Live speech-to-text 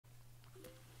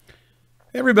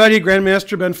Hey everybody,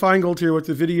 Grandmaster Ben Finegold here with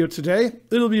the video today.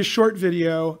 It'll be a short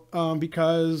video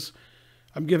because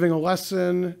I'm giving a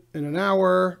lesson in an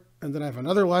hour, and then I have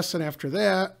another lesson after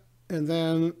that, and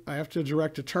then I have to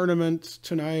direct a tournament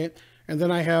tonight, and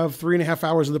then I have 3.5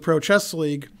 hours of the Pro Chess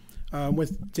League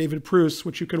with David Pruce,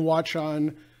 which you can watch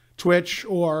on Twitch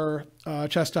or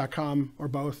chess.com or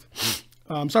both.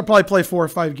 So I'll probably play 4 or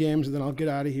 5 games, and then I'll get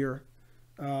out of here.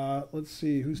 Let's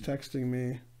see, who's texting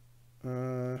me?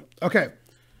 Okay,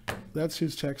 that's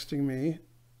who's texting me.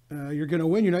 You're going to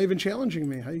win. You're not even challenging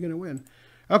me. How are you going to win?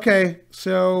 Okay,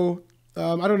 so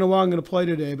I don't know what I'm going to play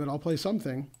today, but I'll play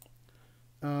something.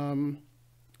 Let's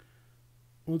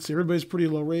see. Everybody's pretty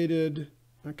low rated.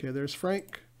 Okay, there's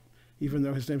Frank, even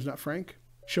though his name's not Frank.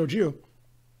 Showed you.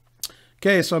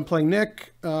 Okay, so I'm playing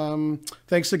Nick.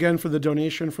 Thanks again for the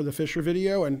donation for the Fisher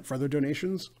video and for other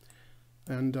donations.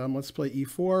 And let's play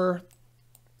E4.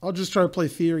 I'll just try to play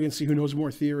theory and see who knows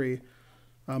more theory.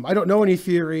 I don't know any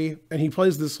theory, and he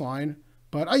plays this line,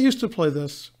 but I used to play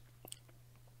this.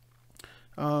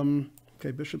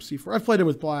 Okay, bishop c4. I've played it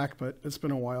with black, but it's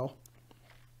been a while.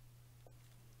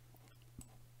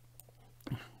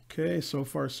 Okay, so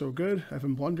far so good. I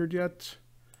haven't blundered yet.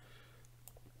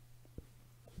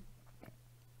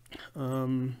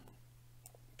 Okay,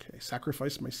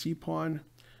 sacrifice my c-pawn.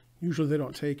 Usually they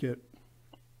don't take it.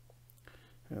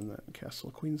 And then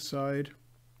castle queenside.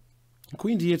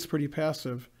 Queen d8's pretty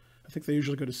passive. I think they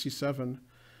usually go to c7.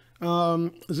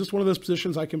 Is this one of those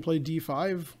positions I can play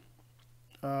d5?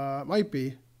 Might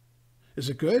be. Is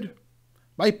it good?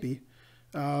 Might be.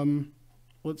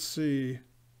 Let's see.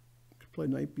 Could play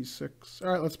knight b6.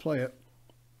 All right, let's play it.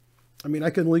 I mean, I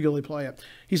can legally play it.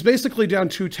 He's basically down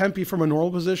 2 tempi from a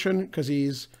normal position because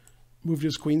he's moved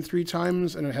his queen 3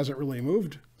 times and it hasn't really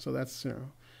moved. So that's, you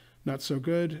know, not so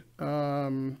good.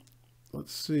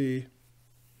 Let's see.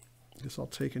 I guess I'll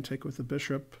take with the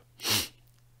bishop.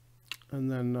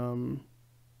 And then,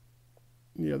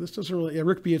 yeah, this doesn't really, yeah,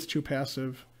 rook b8's too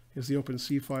passive. He has the open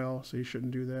c file, so you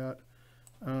shouldn't do that.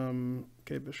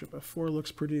 Okay, bishop f4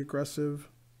 looks pretty aggressive.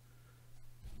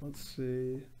 Let's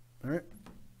see. All right.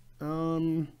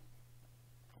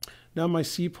 Now my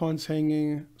c-pawn's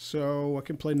hanging, so I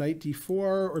can play knight d4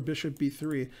 or bishop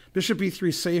b3. Bishop b3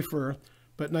 is safer,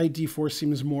 but knight d4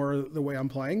 seems more the way I'm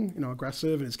playing, you know,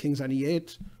 aggressive, and his king's on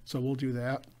e8, so we'll do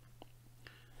that.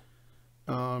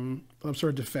 I'm sort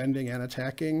of defending and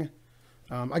attacking.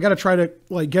 I got to try to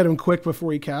like get him quick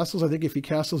before he castles. I think if he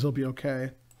castles, he'll be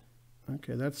okay.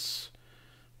 Okay, that's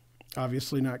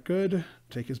obviously not good.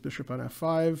 Take his bishop on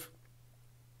f5.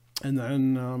 And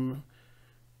then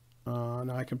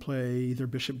now I can play either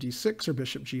bishop d6 or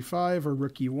bishop g5 or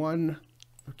rook e1.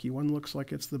 Rook e1 looks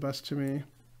like it's the best to me.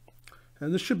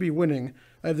 And this should be winning.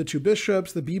 I have the 2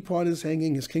 bishops. The b-pawn is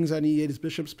hanging. His king's on e8. His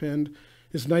bishop's pinned.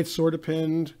 His knight's sort of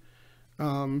pinned.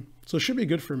 So it should be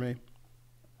good for me.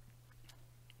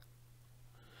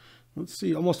 Let's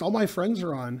see. Almost all my friends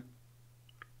are on.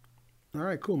 All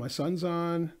right, cool. My son's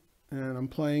on. And I'm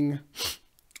playing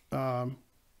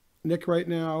Nick right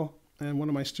now. And one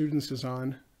of my students is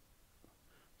on.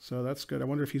 So that's good. I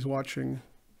wonder if he's watching.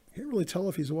 I can't really tell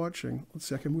if he's watching. Let's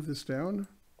see. I can move this down.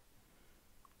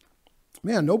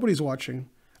 Man, nobody's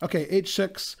watching. Okay,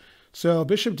 h6. So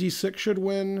bishop d6 should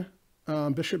win.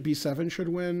 Bishop b7 should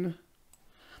win.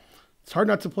 It's hard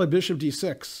not to play bishop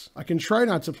d6. I can try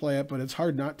not to play it, but it's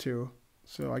hard not to.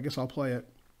 So I guess I'll play it.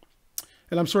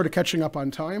 And I'm sort of catching up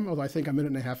on time, although I think a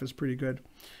minute and a half is pretty good.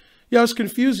 Yeah, I was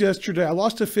confused yesterday. I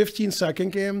lost a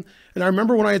 15-second game, and I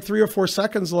remember when I had 3 or 4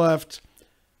 seconds left,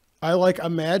 I like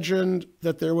imagined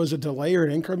that there was a delay or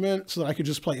an increment so that I could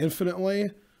just play infinitely.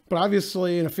 But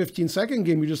obviously, in a 15-second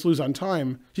game, you just lose on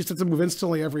time. You just have to move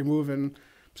instantly every move, and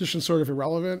position's sort of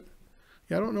irrelevant.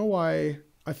 Yeah, I don't know why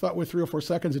I thought with 3 or 4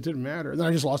 seconds it didn't matter. Then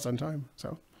I just lost on time,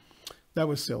 so that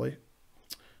was silly.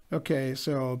 Okay,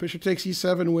 so bishop takes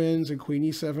e7 wins, and queen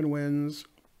e7 wins.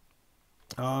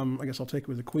 I guess I'll take it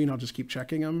with the queen. I'll just keep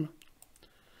checking him.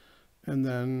 And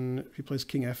then if he plays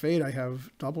king f8, I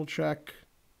have double check.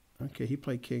 Okay, he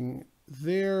played king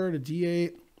there to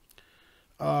d8.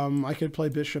 I could play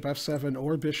bishop f7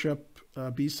 or bishop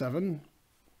b7.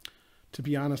 To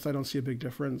be honest, I don't see a big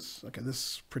difference. Okay,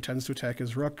 this pretends to attack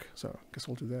his rook, so I guess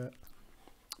we'll do that.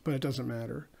 But it doesn't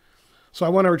matter. So I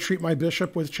want to retreat my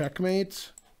bishop with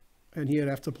checkmate, and he'd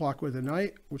have to block with a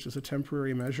knight, which is a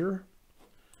temporary measure.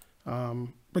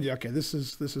 But yeah, okay, this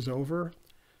is over.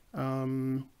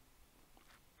 The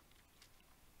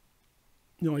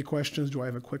only question is, do I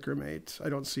have a quicker mate? I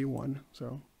don't see one,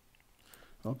 so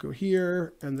I'll go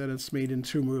here, and then it's made in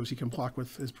 2 moves. He can block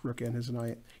with his rook and his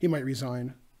knight. He might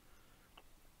resign.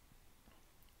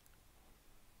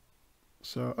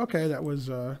 So, okay, that was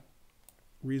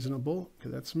reasonable. Okay,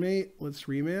 that's mate. Let's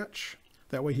rematch.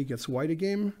 That way he gets white a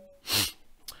game.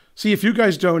 See, if you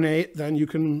guys donate, then you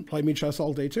can play me chess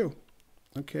all day too.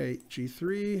 Okay,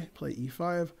 G3, play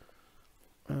E5.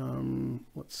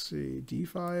 Let's see,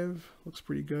 D5 looks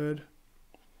pretty good.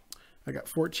 I got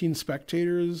 14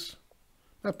 spectators.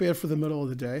 Not bad for the middle of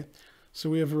the day. So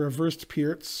we have a reversed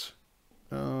Pierce.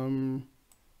 I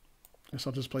guess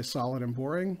I'll just play solid and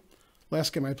boring.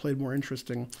 Last game I played more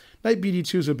interesting. Knight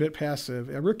BD2 is a bit passive.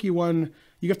 Rook E1,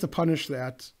 you have to punish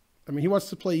that. I mean, he wants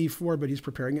to play E4, but he's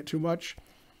preparing it too much.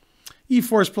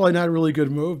 E4 is probably not a really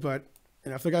good move, but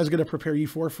if the guy's going to prepare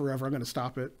E4 forever, I'm going to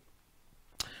stop it.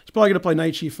 He's probably going to play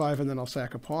Knight G5, and then I'll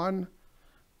sack a pawn.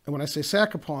 And when I say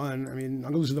sack a pawn, I mean,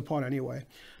 I'm losing the pawn anyway.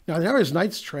 Now his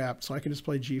knight's trapped, so I can just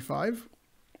play G5.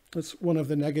 That's one of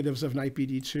the negatives of Knight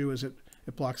BD2, is it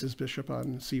blocks his bishop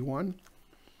on C1.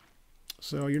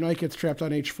 So your knight gets trapped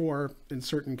on H4 in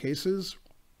certain cases.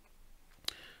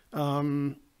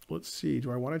 Let's see,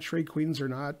 do I want to trade queens or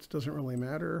not? Doesn't really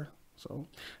matter. So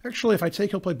actually, if I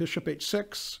take, he'll play bishop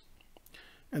H6,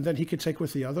 and then he could take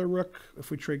with the other rook if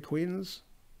we trade queens.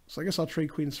 So I guess I'll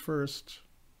trade queens first.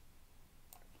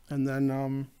 And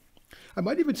then I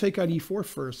might even take on E4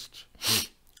 first,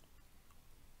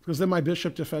 because then my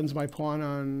bishop defends my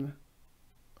pawn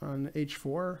on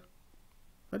H4.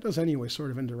 That does anyway,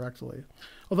 sort of indirectly.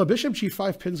 Although bishop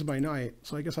G5 pins my knight,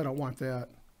 so I guess I don't want that.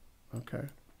 Okay.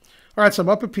 All right, so I'm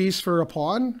up a piece for a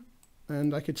pawn,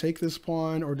 and I could take this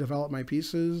pawn or develop my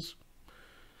pieces.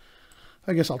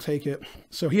 I guess I'll take it.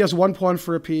 So he has one pawn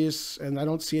for a piece, and I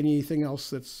don't see anything else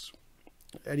that's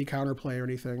any counterplay or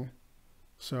anything.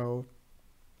 So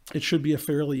it should be a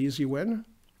fairly easy win.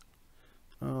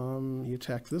 He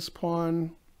attacked this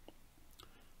pawn.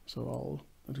 So I'll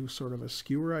do sort of a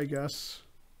skewer, I guess.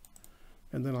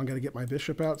 And then I'm going to get my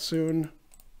bishop out soon.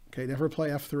 Okay, never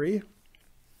play F3.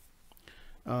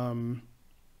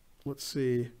 Let's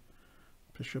see.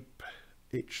 Bishop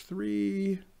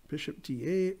H3, bishop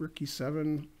D8, rook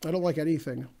E7. I don't like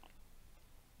anything.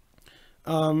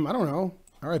 I don't know.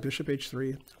 All right, bishop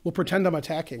H3. We'll pretend I'm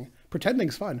attacking.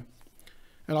 Pretending's fun.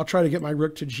 And I'll try to get my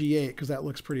rook to G8 because that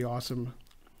looks pretty awesome.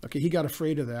 Okay, he got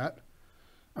afraid of that.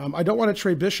 I don't want to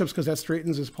trade bishops because that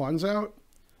straightens his pawns out.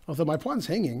 Although my pawn's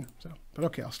hanging. But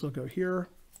okay, I'll still go here.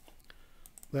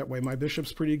 That way my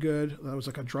bishop's pretty good. That was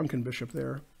like a drunken bishop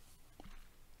there.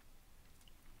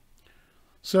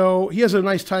 So he has a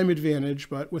nice time advantage,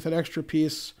 but with an extra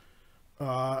piece,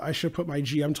 I should put my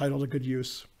GM title to good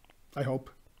use. I hope.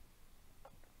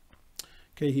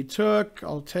 Okay, he took.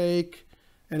 I'll take.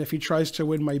 And if he tries to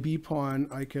win my B pawn,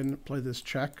 I can play this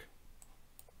check.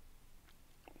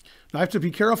 Now I have to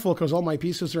be careful because all my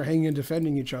pieces are hanging and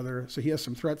defending each other. So he has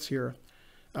some threats here.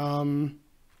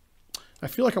 I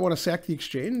feel like I want to sack the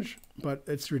exchange, but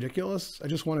it's ridiculous. I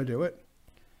just want to do it.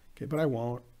 Okay, but I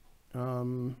won't.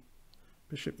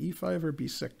 Bishop E5 or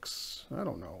B6? I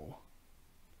don't know.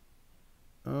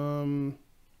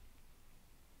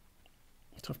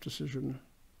 Tough decision.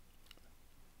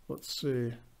 Let's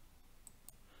see.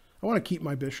 I want to keep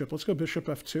my bishop. Let's go bishop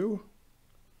F2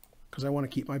 because I want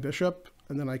to keep my bishop,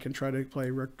 and then I can try to play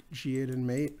rook G8 and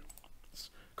mate.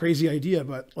 It's a crazy idea,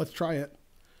 but let's try it.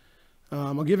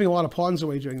 I'm giving a lot of pawns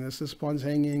away doing this. This pawn's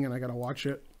hanging, and I got to watch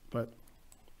it, but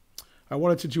I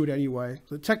wanted to do it anyway.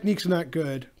 The technique's not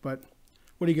good, but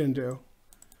what are you going to do?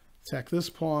 Attack this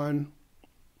pawn.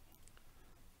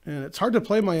 And it's hard to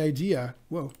play my idea.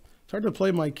 Whoa. It's hard to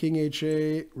play my king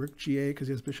H8, rook G8, because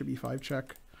he has bishop E5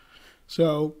 check.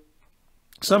 So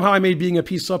somehow I made being a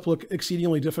piece up look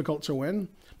exceedingly difficult to win.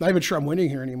 Not even sure I'm winning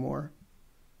here anymore.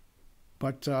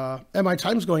 But, and my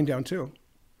time's going down too.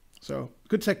 So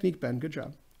good technique, Ben. Good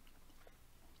job.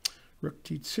 Rook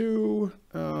T2.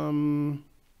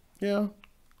 Yeah.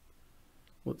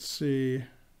 Let's see.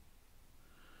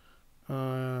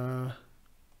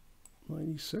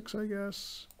 96, I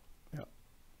guess. Yeah.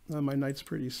 My knight's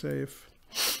pretty safe.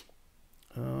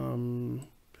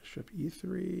 Bishop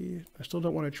E3. I still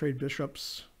don't want to trade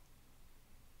bishops.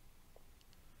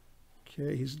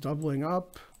 Okay, he's doubling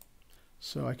up.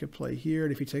 So I could play here.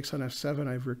 And if he takes on F7,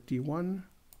 I have rook D1.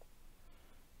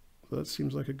 So that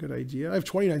seems like a good idea. I have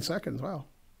 29 seconds. Wow.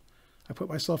 I put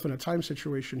myself in a time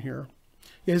situation here.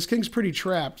 Yeah, his king's pretty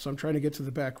trapped, so I'm trying to get to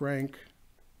the back rank.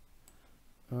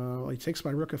 Well, he takes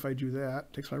my rook if I do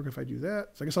that. Takes my rook if I do that.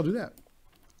 So I guess I'll do that.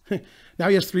 Now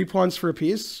he has 3 pawns for a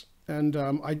piece, and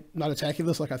I'm not attacking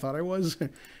this like I thought I was.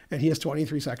 And he has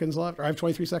 23 seconds left, or I have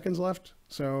 23 seconds left.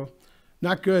 So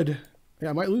not good.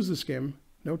 Yeah, I might lose this game.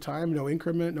 No time, no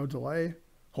increment, no delay.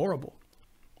 Horrible.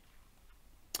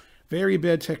 Very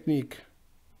bad technique.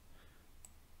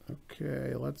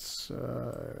 Okay, let's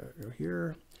go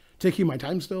here. Taking my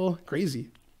time still. Crazy.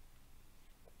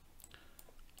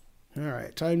 All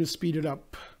right, time to speed it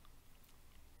up.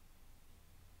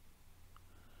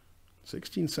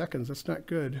 16 seconds, that's not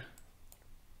good.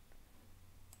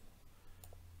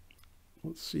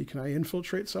 Let's see, can I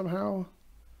infiltrate somehow?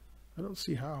 I don't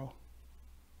see how.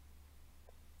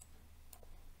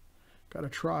 Gotta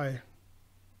try.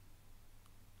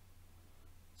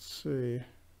 Let's see.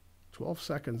 12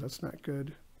 seconds, that's not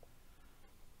good.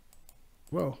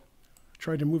 Whoa, I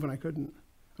tried to move and I couldn't.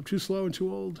 I'm too slow and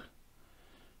too old.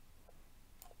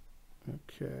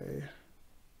 Okay.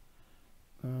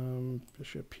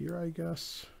 Bishop here, I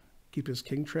guess. Keep his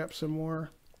king trap some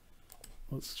more.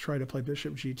 Let's try to play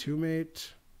bishop g2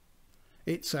 mate.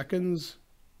 8 seconds.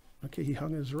 Okay, he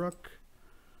hung his rook.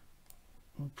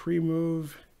 We'll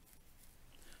pre-move.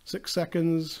 6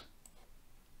 seconds.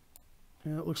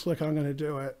 Yeah, it looks like I'm going to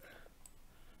do it.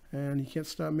 And you can't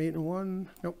stop mate in 1.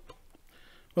 Nope.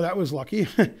 Well, that was lucky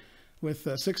with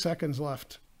 6 seconds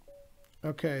left.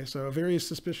 Okay, so a very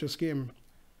suspicious game.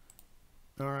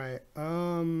 All right.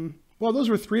 Well, those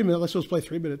were 3 minutes. Let's just play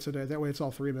 3 minutes today. That way it's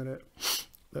all 3 minute.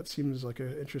 That seems like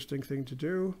an interesting thing to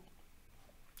do.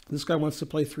 This guy wants to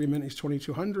play 3 minutes,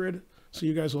 2200. So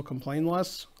you guys will complain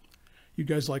less. You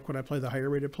guys like when I play the higher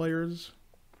rated players.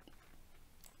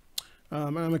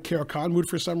 I'm a Karo Khan mood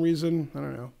for some reason. I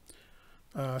don't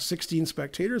know. 16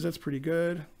 spectators. That's pretty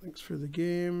good. Thanks for the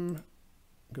game.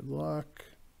 Good luck.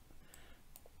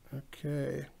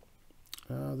 Okay.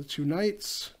 The 2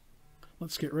 knights.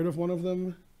 Let's get rid of one of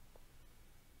them.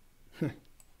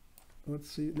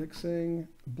 Let's see. Nixing.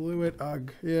 Blew it.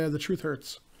 Ugh. Yeah, the truth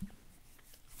hurts.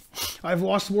 I've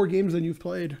lost more games than you've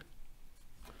played.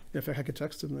 In fact, I could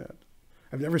text him that.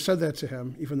 I've never said that to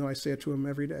him, even though I say it to him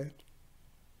every day.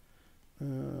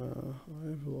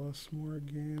 I've lost more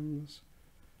games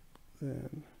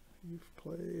than you've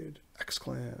played.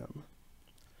 Exclam.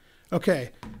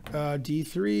 Okay.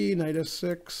 D3, knight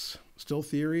f6. Still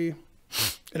theory.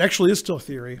 It actually is still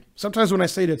theory. Sometimes when I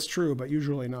say it, it's true, but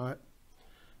usually not.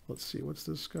 Let's see. What's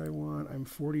this guy want? I'm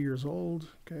 40 years old.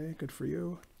 Okay, good for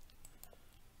you.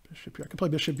 Bishop here. I could play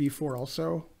bishop b4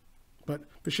 also, but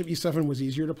bishop e7 was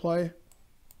easier to play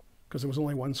because it was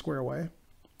only 1 square away.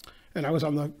 And I was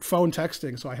on the phone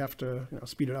texting, so I have to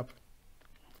speed it up.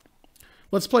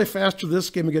 Let's play faster this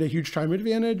game and get a huge time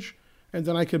advantage, and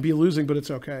then I can be losing, but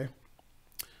it's okay.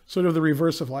 Sort of the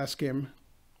reverse of last game.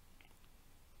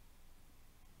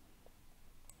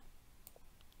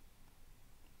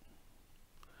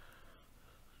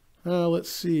 Let's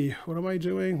see. What am I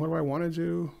doing? What do I want to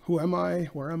do? Who am I?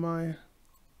 Where am I?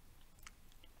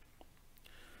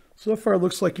 So far, it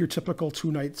looks like your typical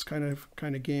 2 knights kind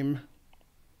of game.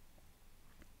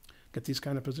 Get these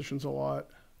kind of positions a lot.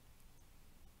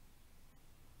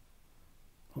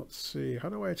 Let's see. How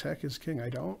do I attack his king? I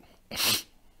don't.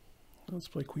 Let's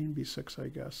play queen b6, I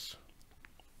guess.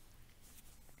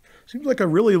 Seems like a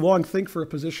really long thing for a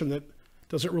position that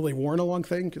doesn't really warrant a long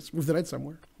thing. Just move the knight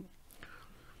somewhere.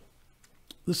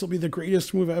 This will be the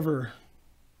greatest move ever.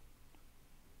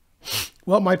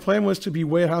 Well, my plan was to be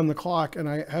way on the clock, and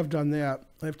I have done that.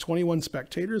 I have 21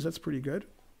 spectators. That's pretty good.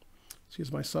 See,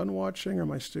 is my son watching or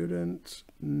my student?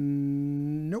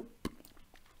 Nope.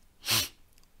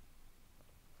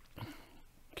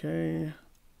 Okay.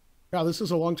 Yeah, this is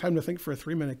a long time to think for a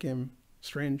 3-minute game.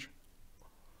 Strange.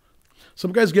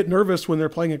 Some guys get nervous when they're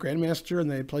playing a Grandmaster and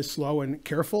they play slow and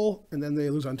careful, and then they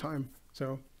lose on time.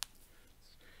 So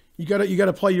you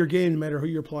gotta play your game no matter who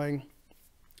you're playing.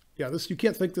 Yeah, you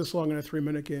can't think this long in a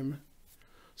 3-minute game.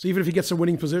 So even if he gets a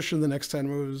winning position the next 10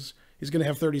 moves, he's gonna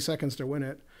have 30 seconds to win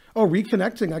it. Oh,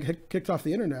 reconnecting! I kicked off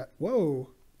the internet. Whoa.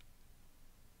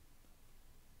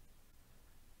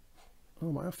 Oh,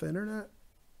 am I off the internet?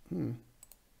 All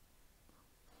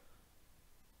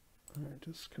right,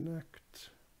 disconnect.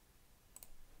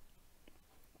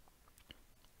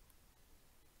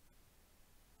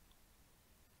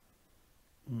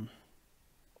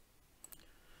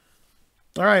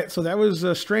 All right, so that was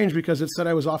strange because it said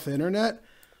I was off the internet.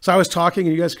 So I was talking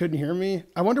and you guys couldn't hear me.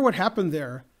 I wonder what happened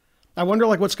there. I wonder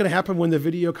what's going to happen when the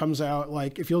video comes out.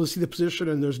 Like if you'll see the position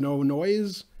and there's no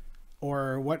noise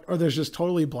or what, or there's just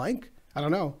totally blank. I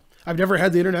don't know. I've never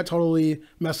had the internet totally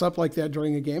mess up like that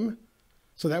during a game.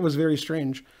 So that was very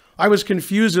strange. I was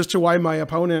confused as to why my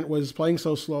opponent was playing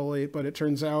so slowly, but it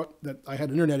turns out that I had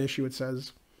an internet issue, it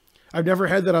says. I've never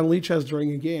had that on Lichess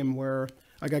during a game where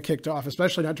I got kicked off,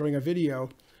 especially not during a video.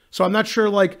 So I'm not sure,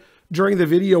 during the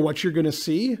video, what you're going to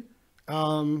see.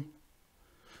 I'm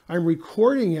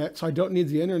recording it, so I don't need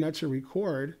the internet to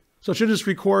record. So it should just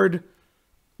record,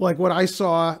 what I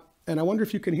saw And I wonder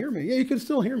if you can hear me. Yeah, you can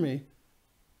still hear me.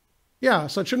 Yeah,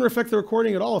 so it shouldn't affect the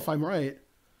recording at all if I'm right.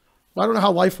 Well, I don't know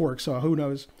how life works, so who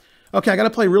knows. Okay, I got to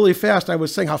play really fast. I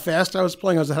was saying how fast I was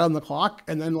playing. I was ahead on the clock.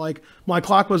 And then, like, my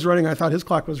clock was running. I thought his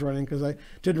clock was running because I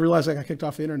didn't realize I got kicked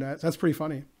off the internet. That's pretty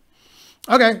funny.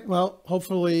 Okay, well,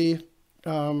 hopefully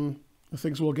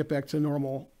things will get back to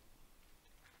normal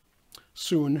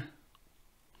soon.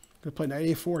 Gonna play knight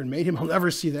a4 and mate him. I'll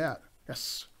never see that.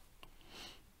 Yes.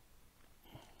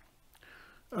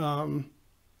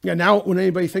 Yeah, now when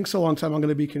anybody thinks a long time, I'm going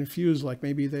to be confused. Like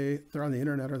maybe they're on the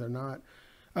internet or they're not.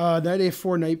 Knight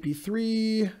a4, knight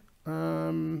b3.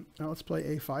 Now let's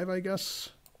play a5, I guess.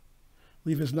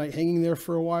 Leave his knight hanging there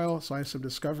for a while, so I have some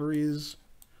discoveries,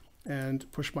 and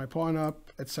push my pawn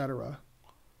up, etc.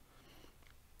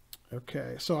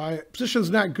 Okay, so position's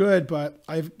not good, but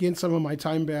I've gained some of my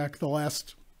time back the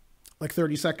last like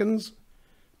 30 seconds.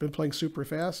 Been playing super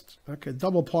fast. Okay,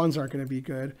 double pawns aren't going to be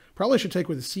good. Probably should take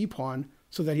with a c pawn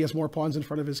so that he has more pawns in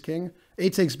front of his king. A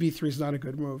takes b3 is not a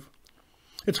good move.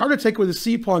 It's hard to take with a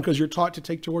c pawn because you're taught to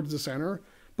take towards the center.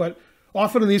 But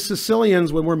often in these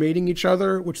Sicilians, when we're mating each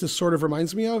other, which this sort of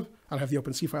reminds me of, I don't have the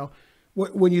open c file.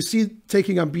 When you see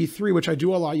taking on b3, which I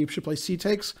do a lot, you should play c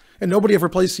takes. And nobody ever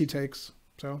plays c takes.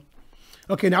 So,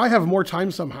 okay, now I have more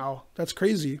time somehow. That's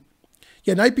crazy.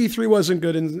 Yeah, knight b3 wasn't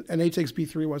good, and a takes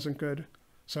b3 wasn't good.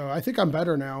 So I think I'm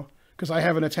better now because I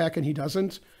have an attack and he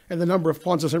doesn't. And the number of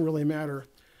pawns doesn't really matter.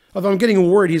 Although I'm getting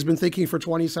worried, he's been thinking for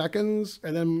 20 seconds,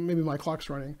 and then maybe my clock's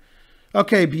running.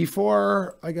 Okay,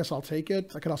 b4, I guess I'll take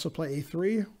it. I could also play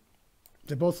a3.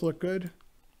 They both look good.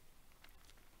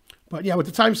 But yeah, with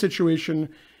the time situation,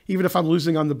 even if I'm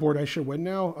losing on the board, I should win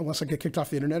now, unless I get kicked off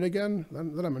the internet again.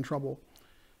 Then I'm in trouble.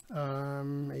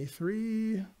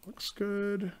 A3 looks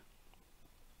good.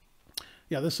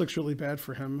 Yeah, this looks really bad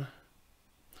for him.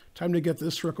 Time to get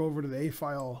this rook over to the a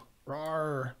file.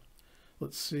 Rawr.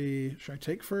 Let's see. Should I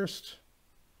take first?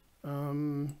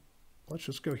 Let's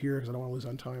just go here because I don't want to lose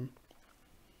on time.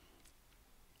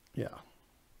 Yeah.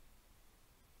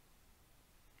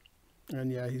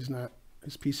 And yeah, he's not.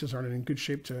 His pieces aren't in good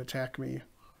shape to attack me.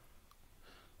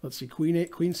 Let's see. Queen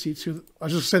 8, queen c2. I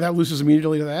was just say that loses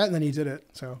immediately to that, and then he did it.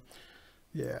 So,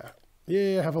 yeah.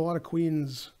 Yeah, I have a lot of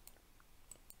queens.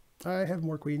 I have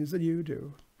more queens than you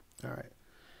do. All right.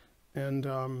 And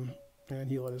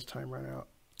he let his time run out.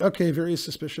 Okay, very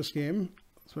suspicious game,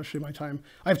 especially my time.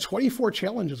 I have 24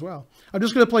 challenge as well. I'm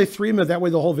just going to play 3 minutes. That way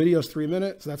the whole video is 3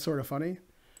 minutes. That's sort of funny.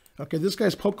 Okay, this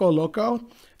guy's Poco Loco,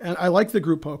 and I like the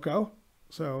group Poco,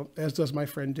 so as does my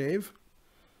friend Dave.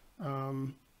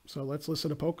 So let's listen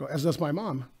to Poco, as does my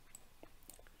mom.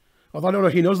 Although I don't know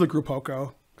if he knows the group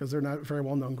Poco, because they're not a very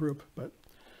well-known group, but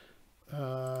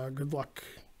good luck.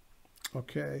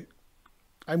 Okay.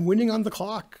 I'm winning on the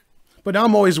clock, but now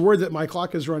I'm always worried that my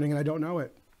clock is running and I don't know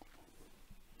it.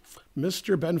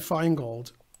 Mr. Ben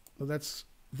Finegold. Well, that's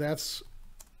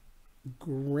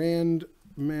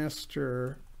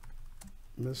Grandmaster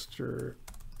Mr.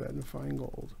 Ben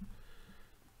Finegold.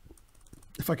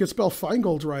 If I could spell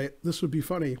Finegold right, this would be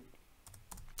funny.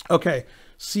 Okay,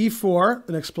 c4,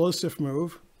 an explosive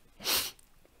move.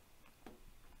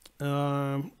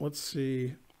 Let's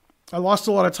see. I lost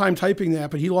a lot of time typing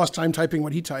that, but he lost time typing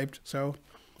what he typed. So,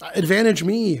 advantage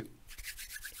me.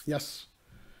 Yes.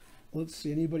 Let's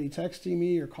see. Anybody texting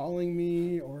me or calling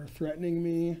me or threatening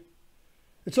me?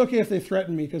 It's okay if they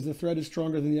threaten me because the threat is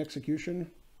stronger than the execution.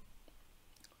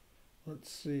 Let's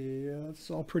see.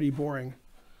 That's all pretty boring.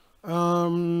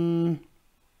 Let's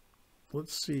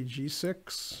see.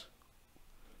 G6.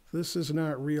 This is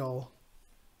not real.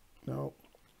 No.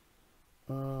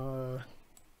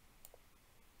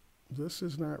 This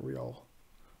is not real.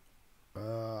 I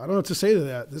don't know what to say to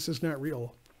that. This is not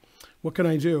real. What can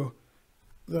I do?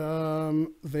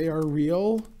 They are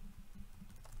real,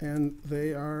 and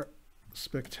they are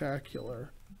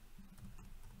spectacular.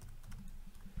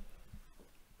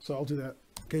 So I'll do that.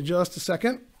 Okay, just a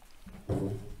second.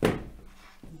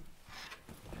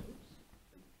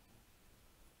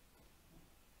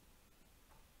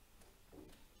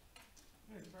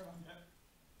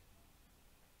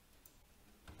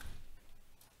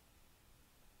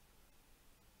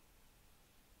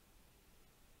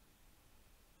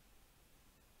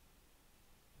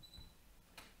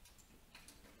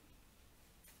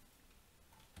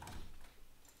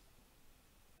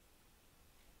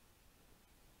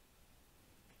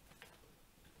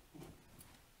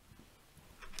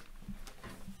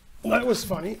 That was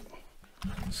funny.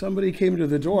 Somebody came to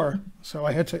the door, so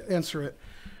I had to answer it.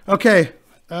 Okay.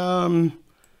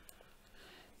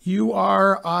 You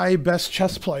are best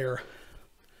chess player.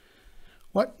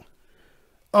 What?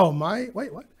 Oh,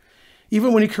 wait, what?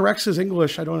 Even when he corrects his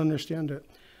English, I don't understand it.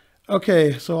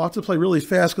 Okay, so I'll have to play really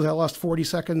fast because I lost 40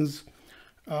 seconds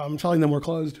telling them we're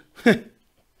closed.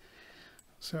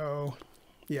 So,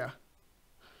 yeah.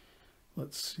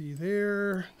 Let's see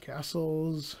there.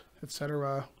 Castles,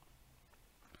 etc.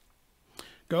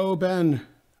 Go, Ben.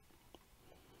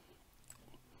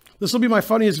 This will be my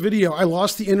funniest video. I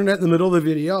lost the internet in the middle of the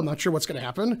video. I'm not sure what's going to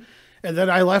happen. And then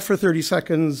I left for 30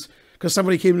 seconds because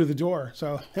somebody came to the door.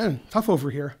 So, man, tough over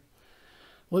here.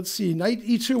 Let's see. Knight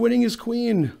e2 winning his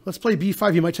queen. Let's play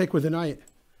b5. He might take with the knight.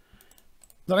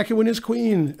 Then I can win his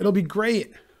queen. It'll be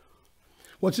great.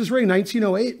 What's his ring?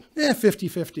 1908?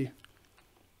 50-50.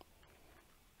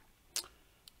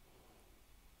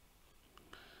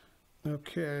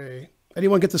 Okay.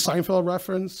 Anyone get the Seinfeld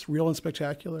reference? Real and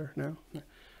spectacular? No?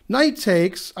 Knight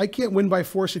takes. I can't win by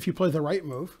force if you play the right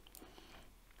move.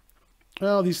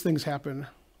 Well, these things happen.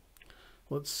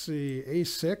 Let's see.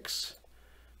 A6.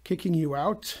 Kicking you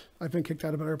out. I've been kicked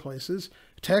out of better places.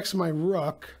 Attacks my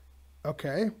rook.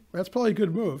 Okay. That's probably a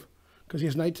good move because he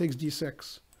has knight takes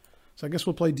d6. So I guess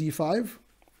we'll play d5.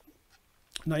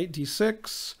 Knight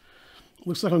d6.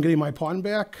 Looks like I'm getting my pawn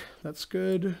back. That's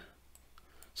good.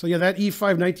 So yeah, that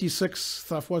e5, knight d6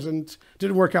 stuff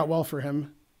didn't work out well for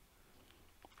him.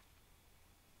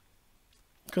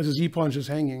 Because his e-pawn's just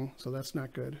hanging, so that's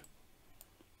not good.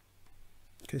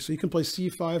 Okay, so you can play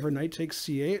c5 or knight takes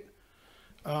c8.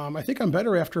 I think I'm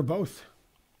better after both.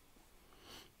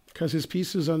 Because his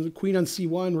pieces on the queen on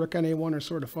c1, rook on a1 are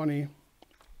sort of funny.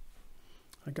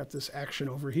 I got this action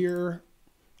over here.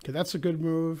 Okay, that's a good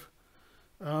move.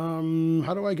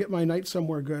 How do I get my knight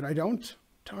somewhere good? I don't?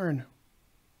 Darn.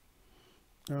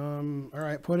 All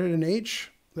right, put it in H.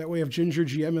 That way if Ginger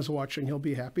GM is watching, he'll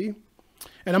be happy.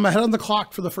 And I'm ahead on the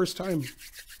clock for the first time.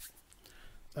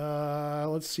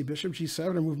 Let's see, bishop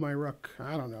g7 or move my rook.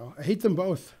 I don't know. I hate them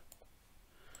both.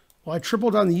 Well, I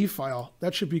tripled on the e-file.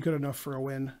 That should be good enough for a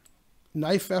win.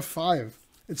 Knife f5.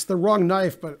 It's the wrong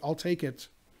knife, but I'll take it.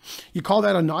 You call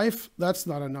that a knife? That's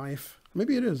not a knife.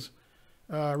 Maybe it is.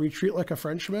 Retreat like a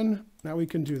Frenchman. Now we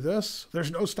can do this.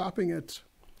 There's no stopping it.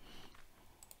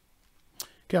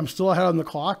 Okay, I'm still ahead on the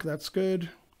clock. That's good.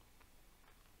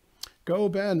 Go,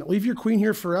 Ben. Leave your queen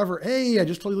here forever. Hey, I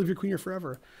just told you to leave your queen here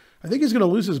forever. I think he's going to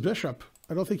lose his bishop.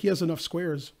 I don't think he has enough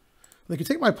squares. They could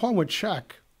take my pawn with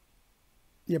check.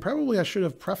 Yeah, probably I should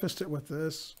have prefaced it with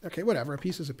this. Okay, whatever. A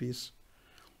piece is a piece.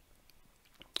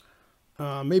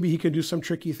 Maybe he could do some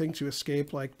tricky thing to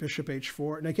escape, like bishop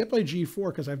h4. And I can't play g4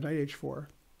 because I have knight h4.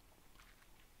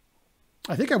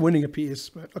 I think I'm winning a piece,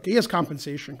 but okay, he has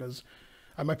compensation because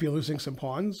I might be losing some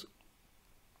pawns.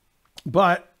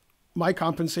 But my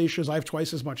compensation is I have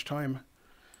twice as much time.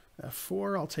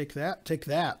 f4, I'll take that. Take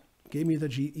that. Gave me the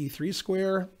e3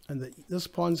 square, and this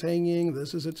pawn's hanging.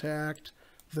 This is attacked.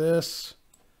 This.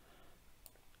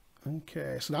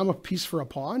 Okay, so now I'm a piece for a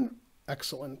pawn.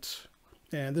 Excellent.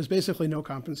 And there's basically no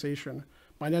compensation.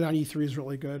 My net on e3 is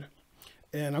really good.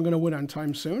 And I'm going to win on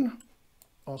time soon.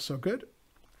 Also good.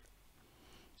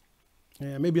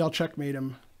 And maybe I'll checkmate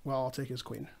him. Well, I'll take his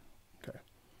queen. Okay.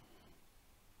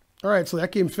 All right, so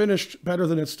that game finished better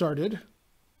than it started.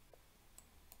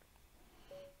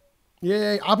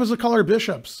 Yay, opposite color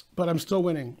bishops, but I'm still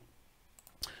winning.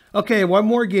 Okay, one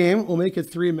more game. We'll make it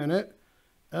 3 minute.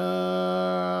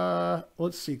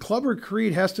 Let's see. Clubber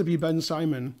Creed has to be Ben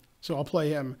Simon, so I'll play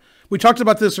him. We talked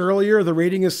about this earlier. The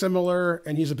rating is similar,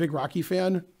 and he's a big Rocky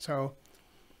fan. So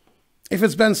if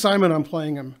it's Ben Simon, I'm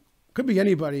playing him. Could be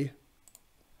anybody.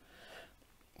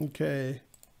 Okay.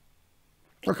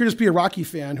 Or it could just be a Rocky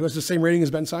fan who has the same rating as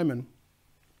Ben Simon.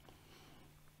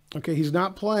 Okay, he's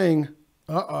not playing.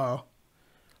 Uh-oh.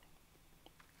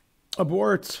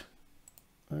 Abort.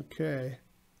 Okay.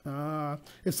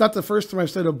 It's not the first time I've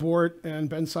said abort and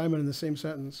Ben Simon in the same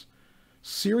sentence.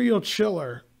 Serial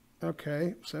Chiller.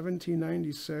 Okay,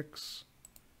 1796.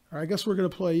 All right, I guess we're going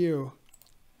to play you.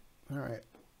 All right.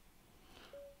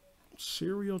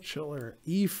 Serial Chiller.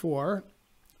 E4.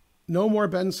 No more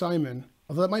Ben Simon.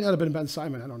 Although that might not have been Ben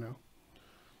Simon. I don't know.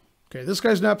 Okay, this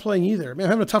guy's not playing either. Man,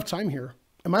 I'm having a tough time here.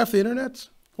 Am I off the internet?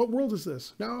 What world is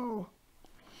this? No.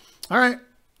 All right.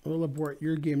 We'll abort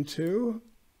your game too.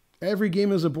 Every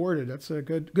game is aborted. That's a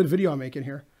good video I'm making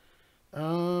here.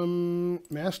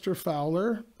 Master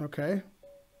Fowler. Okay.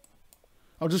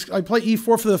 I play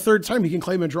e4 for the third time. He can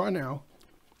claim a draw now.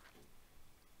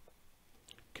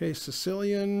 Okay,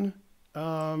 Sicilian.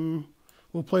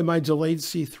 We'll play my delayed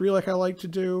c3 like I like to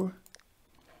do.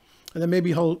 And then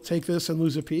maybe he'll take this and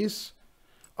lose a piece.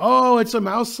 Oh, it's a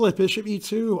mouse slip. Bishop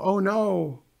e2. Oh,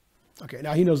 no. Okay,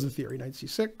 now he knows the theory. Knight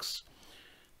c6.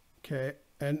 Okay,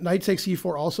 and knight takes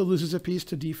e4 also loses a piece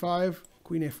to d5.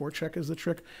 queen a4 check is the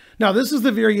trick. Now, this is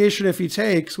the variation if he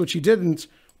takes, which he didn't,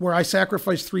 where I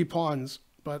sacrificed 3 pawns,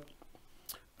 but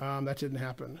that didn't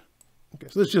happen. Okay,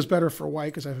 so this is just better for white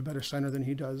because I have a better center than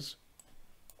he does.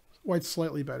 White's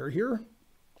slightly better here.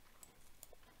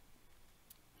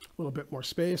 A little bit more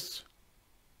space.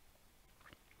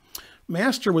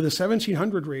 Master with a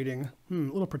 1700 rating. A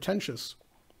little pretentious.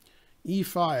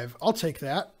 E5. I'll take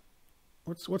that.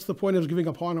 What's the point of giving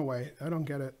a pawn away? I don't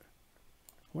get it.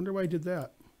 Wonder why I did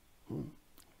that.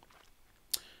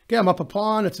 Okay, I'm up a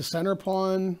pawn. It's a center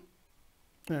pawn.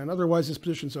 And otherwise, this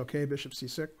position's okay. Bishop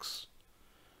c6.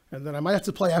 And then I might have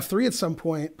to play f3 at some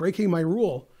point, breaking my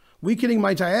rule, weakening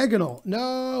my diagonal.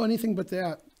 No, anything but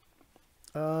that.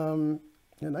 And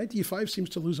knight d5 seems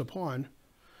to lose a pawn.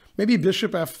 Maybe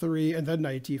bishop f3 and then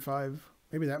knight d5.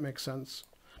 Maybe that makes sense.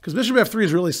 Because bishop f3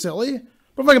 is really silly.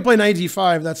 But if I can play knight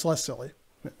d5, that's less silly.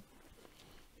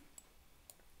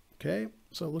 Okay,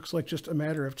 so it looks like just a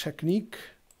matter of technique.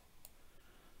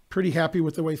 Pretty happy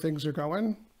with the way things are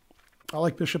going. I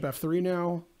like bishop f3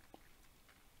 now.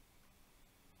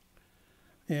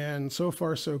 And so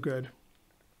far, so good.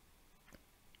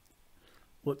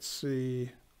 Let's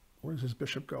see. Where's his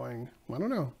bishop going? I don't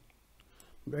know.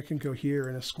 Maybe I can go here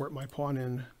and escort my pawn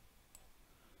in.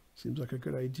 Seems like a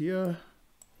good idea.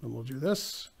 And we'll do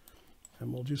this.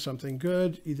 And we'll do something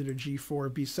good, either to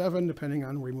g4 b7, depending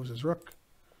on where he moves his rook.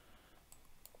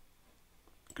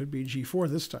 Could be g4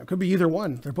 this time. Could be either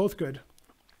one. They're both good.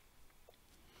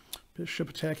 Bishop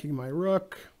attacking my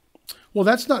rook. Well,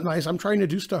 that's not nice. I'm trying to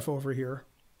do stuff over here.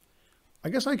 I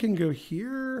guess I can go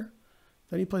here.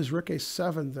 Then he plays rook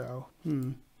a7, though.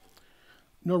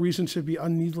 No reason to be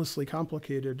unneedlessly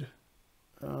complicated.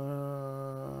 I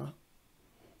don't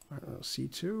know,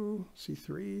 c2,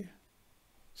 c3,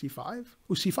 c5?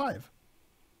 Oh, c5.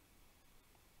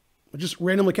 I just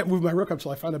randomly kept moving my rook up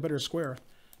until I found a better square.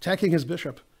 Attacking his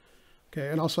bishop. Okay,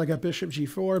 and also I got bishop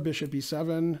g4, bishop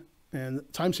b7,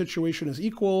 and time situation is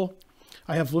equal.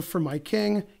 I have lift for my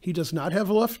king. He does not have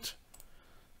lift.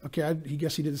 Okay, he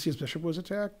guess he didn't see his bishop was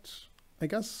attacked, I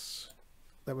guess.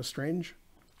 That was strange.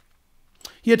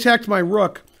 He attacked my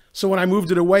rook, so when I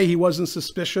moved it away, he wasn't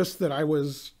suspicious that I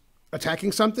was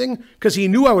attacking something, because he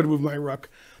knew I would move my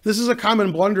rook. This is a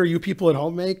common blunder you people at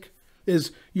home make,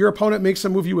 is your opponent makes a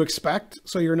move you expect,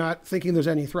 so you're not thinking there's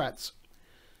any threats.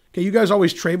 Okay, you guys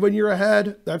always trade when you're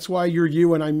ahead. That's why you're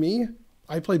you and I'm me.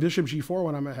 I play bishop g4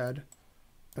 when I'm ahead.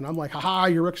 And I'm like, haha,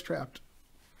 your rook's trapped.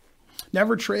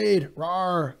 Never trade.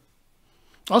 Rawr.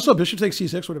 Also, bishop takes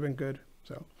c6 would have been good.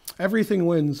 So everything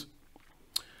wins.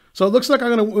 So it looks like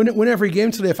I'm going to win every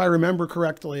game today if I remember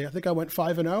correctly. I think I went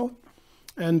 5-0.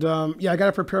 And yeah, I got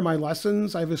to prepare my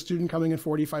lessons. I have a student coming in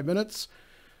 45 minutes.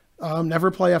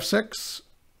 Never play f6.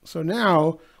 So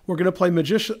now we're going to play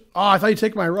magician. Oh, I thought he'd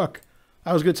take my rook.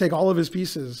 I was going to take all of his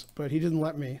pieces, but he didn't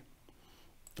let me.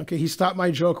 Okay, he stopped my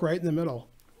joke right in the middle.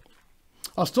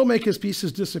 I'll still make his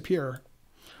pieces disappear.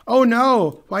 Oh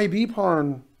no, my B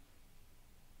pawn.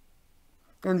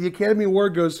 And the Academy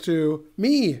Award goes to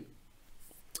me.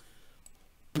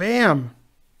 Bam.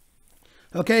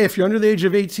 Okay, if you're under the age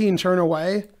of 18, turn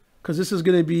away, because this is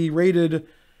going to be rated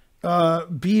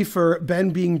B for Ben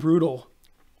being brutal.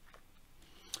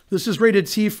 This is rated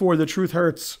T for the truth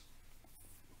hurts.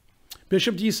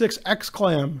 Bishop d6,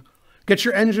 exclam. Get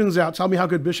your engines out. Tell me how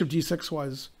good bishop d6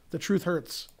 was. The truth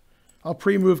hurts. I'll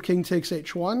pre-move king takes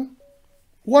h1.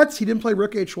 What? He didn't play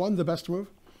rook h1, the best move?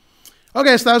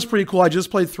 Okay, so that was pretty cool. I just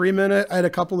played 3 minutes. I had a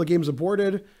couple of games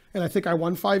aborted, and I think I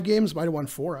won 5 games. Might have won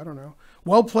 4. I don't know.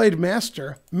 Well played,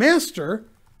 Master. Master?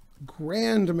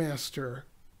 Grandmaster.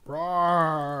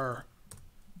 Rawr.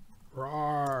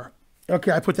 Rawr.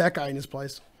 Okay, I put that guy in his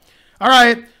place. All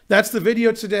right, that's the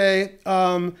video today.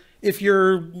 If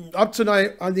you're up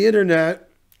tonight on the internet,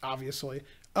 obviously,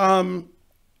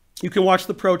 you can watch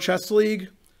the Pro Chess League.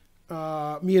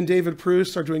 Me and David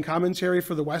Proust are doing commentary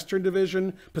for the Western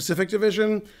Division, Pacific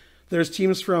Division. There's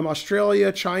teams from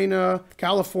Australia, China,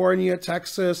 California,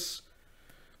 Texas,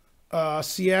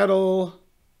 Seattle,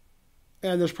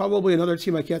 and there's probably another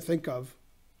team I can't think of.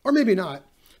 Or maybe not.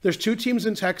 There's 2 teams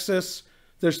in Texas.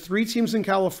 There's 3 teams in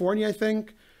California, I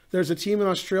think. There's a team in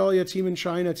Australia, a team in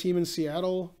China, a team in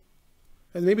Seattle.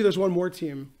 And maybe there's one more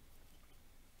team.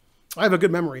 I have a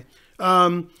good memory.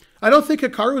 I don't think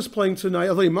Hikaru's playing tonight,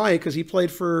 although he might, because he played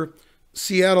for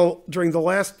Seattle during the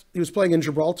last, he was playing in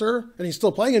Gibraltar, and he's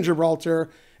still playing in Gibraltar,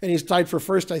 and he's tied for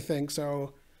first, I think.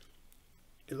 So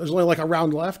there's only like a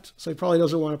round left, so he probably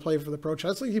doesn't want to play for the Pro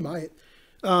Chess League. He might.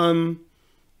 I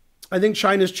think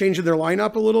China's changing their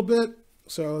lineup a little bit,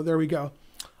 so there we go.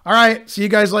 All right, see you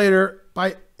guys later.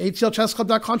 Bye.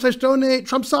 ATLChessClub.com/donate.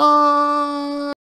 Trump's on!